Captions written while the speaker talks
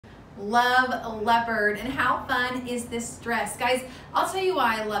Love Leopard. And how fun is this dress? Guys, I'll tell you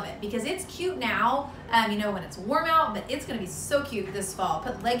why I love it, because it's cute now, you know, when it's warm out, but it's gonna be so cute this fall.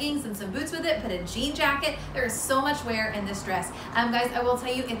 Put leggings and some boots with it, put a jean jacket. There is so much wear in this dress. Guys, I will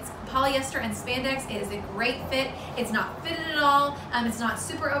tell you, it's polyester and spandex. It is a great fit. It's not fitted at all. It's not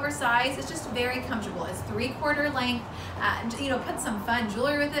super oversized. It's just very comfortable. It's 3/4 length. You know, put some fun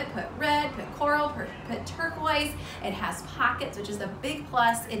jewelry with it. Put red, put coral, put turquoise. It has pockets, which is a big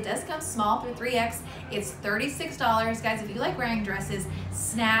plus. It does come small through 3X. It's $36. Guys, if you like wearing dresses,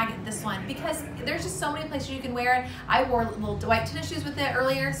 snag this one, because there's just so many places you can wear it. I wore little white tennis shoes with it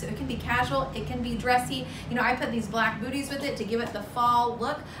earlier, so it can be casual, it can be dressy. You know, I put these black booties with it to give it the fall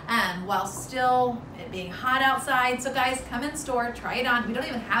look, while still it being hot outside. So guys, come in store, try it on. We don't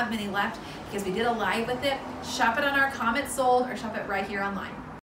even have many left because we did a live with it. Shop it on our Comment Sold or shop it right here online.